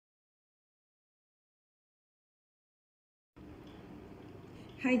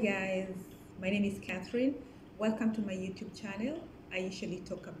Hi guys, my name is Catherine. Welcome to my YouTube channel. I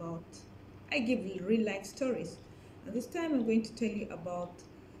give real life stories. And this time I'm going to tell you about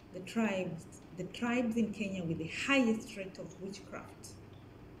the tribes in Kenya with the highest rate of witchcraft.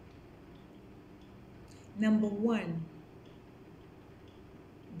 Number one,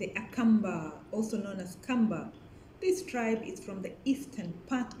 the Akamba, also known as Kamba. This tribe is from the eastern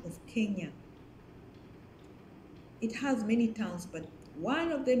part of Kenya. It has many towns, but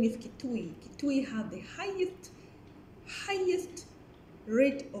one of them is Kitui. Kitui has the highest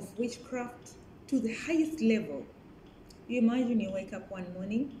rate of witchcraft to the highest level. You imagine you wake up one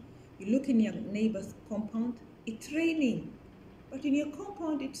morning, you look in your neighbor's compound, it's raining. But in your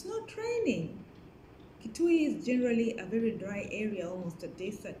compound, it's not raining. Kitui is generally a very dry area, almost a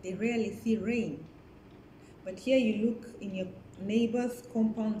desert. They rarely see rain. But here you look in your neighbor's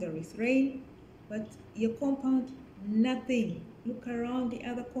compound, there is rain, but your compound, nothing. Look around the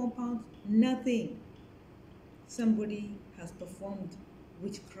other compounds, nothing. Somebody has performed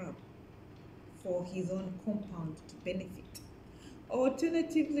witchcraft for his own compound to benefit.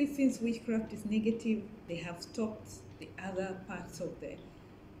 Alternatively, since witchcraft is negative, they have stopped the other parts of the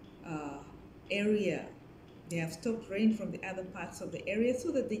area. They have stopped rain from the other parts of the area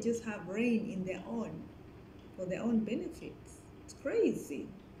so that they just have rain in their own, for their own benefits. It's crazy.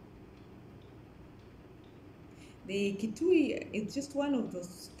 The Kitui is just one of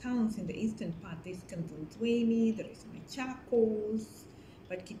those towns in the eastern part. There's Kanzonzweni, there is Machakos,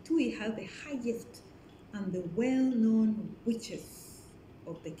 but Kitui has the highest and the well-known witches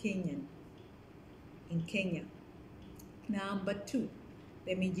of the Kenyan in Kenya. Number two,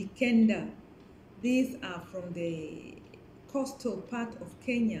 the Mijikenda. These are from the coastal part of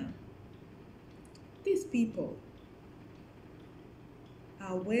Kenya. These people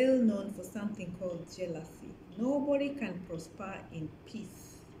are well known for something called jealousy. Nobody can prosper in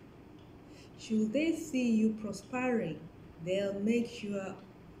peace. Should they see you prospering, they'll make sure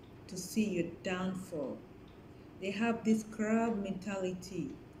to see your downfall. They have this crab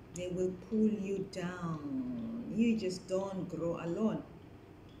mentality. They will pull you down. You just don't grow alone.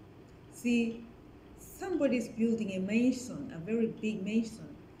 See, somebody's building a mansion, a very big mansion,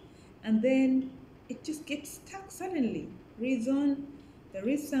 and then it just gets stuck suddenly. Reason, there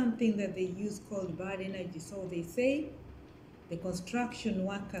is something that they use called bad energy. So they say the construction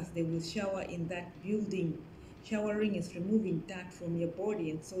workers, they will shower in that building. Showering is removing dirt from your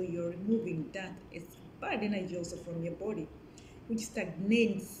body, and so you're removing dirt. It's bad energy also from your body, which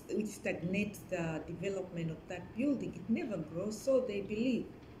stagnates the development of that building. It never grows, so they believe.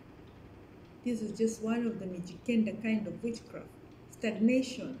 This is just one of the Mijikenda kind of witchcraft.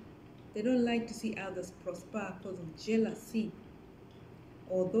 Stagnation. They don't like to see others prosper because of jealousy.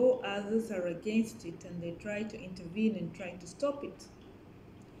 Although others are against it and they try to intervene and try to stop it.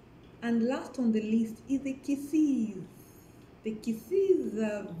 And last on the list is the Kisis. The Kisis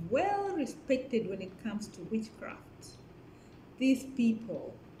are well respected when it comes to witchcraft. These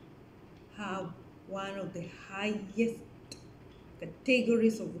people have one of the highest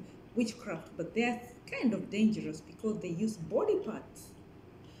categories of witchcraft, but they're kind of dangerous because they use body parts.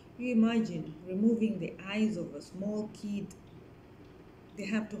 You imagine removing the eyes of a small kid. They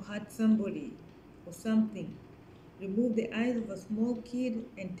have to hurt somebody or something. Remove the eyes of a small kid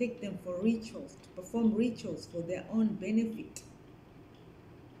and take them for rituals, to perform rituals for their own benefit.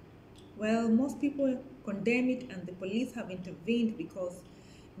 Well, most people condemn it and the police have intervened because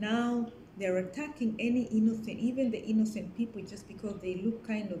now they're attacking any innocent, even the innocent people, just because they look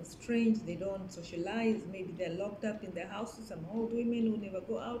kind of strange, they don't socialize, maybe they're locked up in their houses. Some old women who never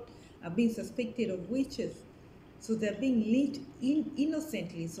go out are being suspected of witches. So they're being lynched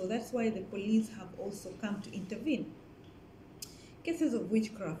innocently. So that's why the police have also come to intervene. Cases of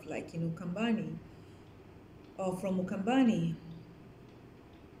witchcraft like in Ukambani or from Ukambani,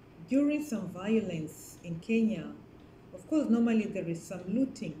 during some violence in Kenya, of course, normally there is some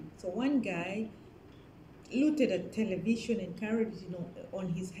looting. So one guy looted a television and carried it on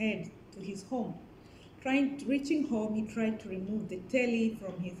his head to his home. Reaching home, he tried to remove the telly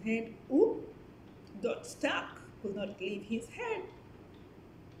from his head. Oop, got stuck, could not leave his head.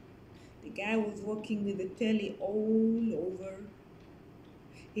 The guy was walking with the telly all over.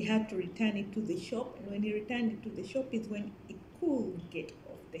 He had to return it to the shop, and when he returned it to the shop is when it could get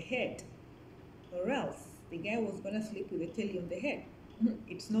off the head. Or else the guy was gonna sleep with the telly on the head.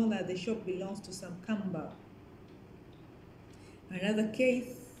 It's known that the shop belongs to some Kamba. Another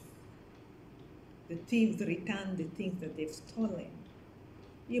case, the thieves return the things that they've stolen.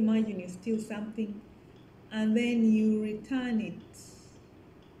 You imagine you steal something and then you return it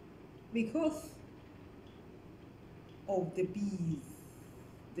because of the bees.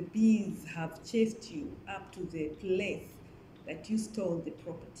 the bees have chased you up to the place that you stole the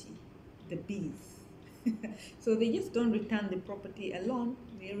property, the bees. So they just don't return the property alone.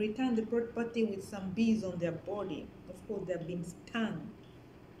 They return the property with some bees on their body. Of course, they've been stung.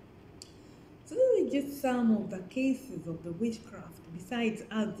 So these are just some of the cases of the witchcraft, besides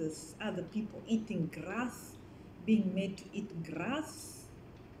others, other people eating grass, being made to eat grass,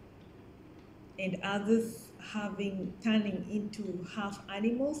 and others having turning into half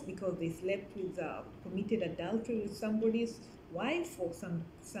animals because they slept with committed adultery with somebody's wife or some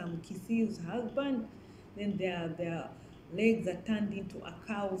Kisi's husband. Then their legs are turned into a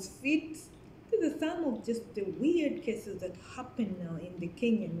cow's feet. These are some of just the weird cases that happen now in the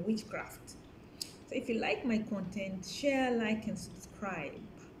Kenyan witchcraft. So if you like my content, share, like, and subscribe.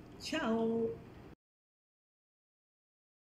 Ciao.